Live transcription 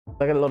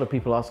I get a lot of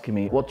people asking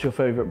me, what's your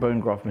favorite bone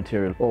graft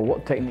material? Or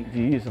what technique do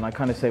you use? And I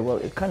kind of say, well,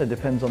 it kind of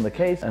depends on the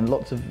case and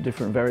lots of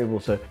different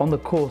variables. So on the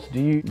course,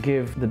 do you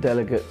give the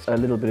delegates a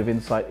little bit of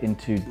insight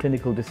into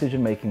clinical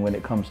decision making when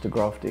it comes to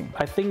grafting?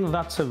 I think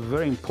that's a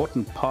very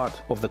important part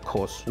of the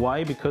course.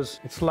 Why? Because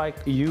it's like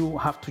you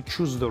have to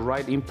choose the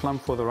right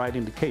implant for the right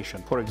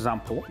indication. For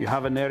example, you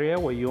have an area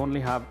where you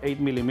only have 8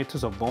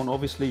 millimeters of bone.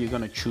 Obviously, you're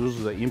going to choose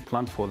the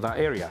implant for that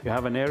area. You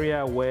have an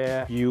area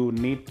where you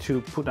need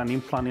to put an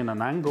implant in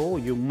an angle.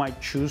 You might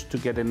choose to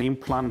get an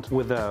implant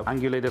with an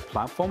angulated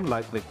platform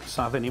like the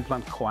Southern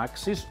implant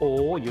coaxis,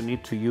 or you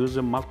need to use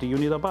a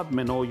multi-unit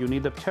abutment, or you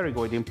need a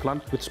pterygoid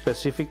implant with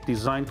specific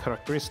design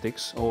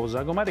characteristics, or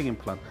zygomatic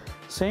implant.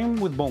 Same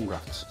with bone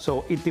grafts.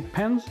 So it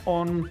depends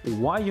on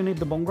why you need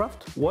the bone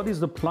graft. What is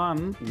the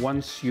plan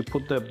once you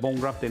put the bone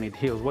graft and it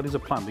heals? What is the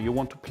plan? Do you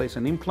want to place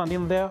an implant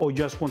in there, or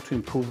just want to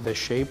improve the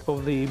shape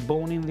of the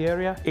bone in the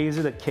area? Is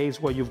it a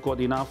case where you've got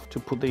enough to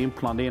put the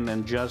implant in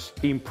and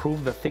just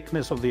improve the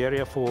thickness of the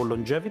area for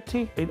longevity?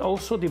 It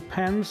also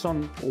depends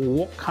on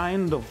what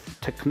kind of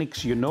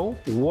techniques you know,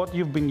 what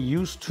you've been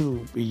used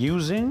to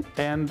using,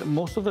 and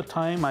most of the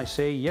time I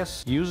say,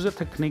 yes, use the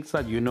techniques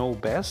that you know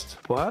best,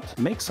 but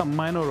make some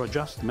minor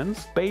adjustments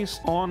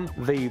based on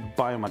the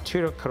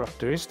biomaterial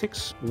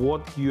characteristics,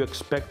 what you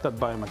expect that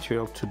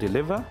biomaterial to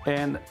deliver,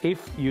 and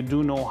if you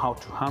do know how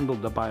to handle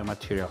the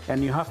biomaterial.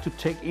 And you have to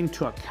take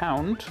into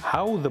account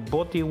how the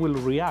body will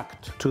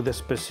react to the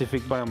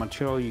specific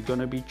biomaterial you're going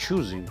to be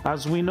choosing.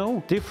 As we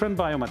know, different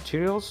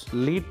biomaterials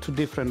lead to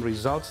different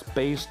results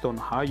based on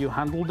how you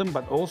handle them,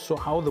 but also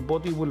how the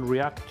body will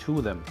react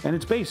to them. And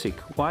it's basic.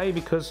 Why?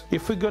 Because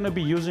if we're going to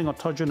be using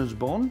autogenous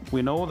bone,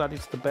 we know that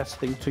it's the best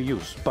thing to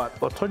use. But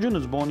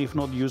autogenous bone, if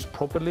not used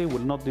properly, will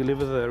not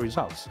deliver the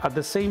results. At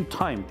the same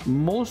time,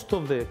 most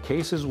of the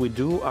cases we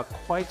do are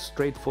quite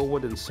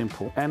straightforward and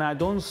simple, and I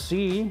don't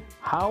see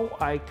how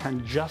I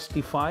can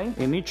justify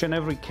in each and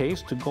every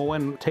case to go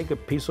and take a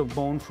piece of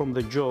bone from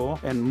the jaw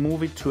and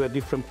move it to a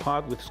different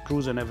part with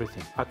screws and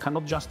everything. I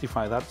cannot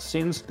justify that,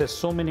 since there's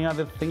so many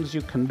other things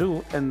you can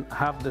do and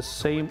have the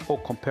same or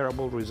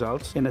comparable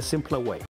results in a simpler way.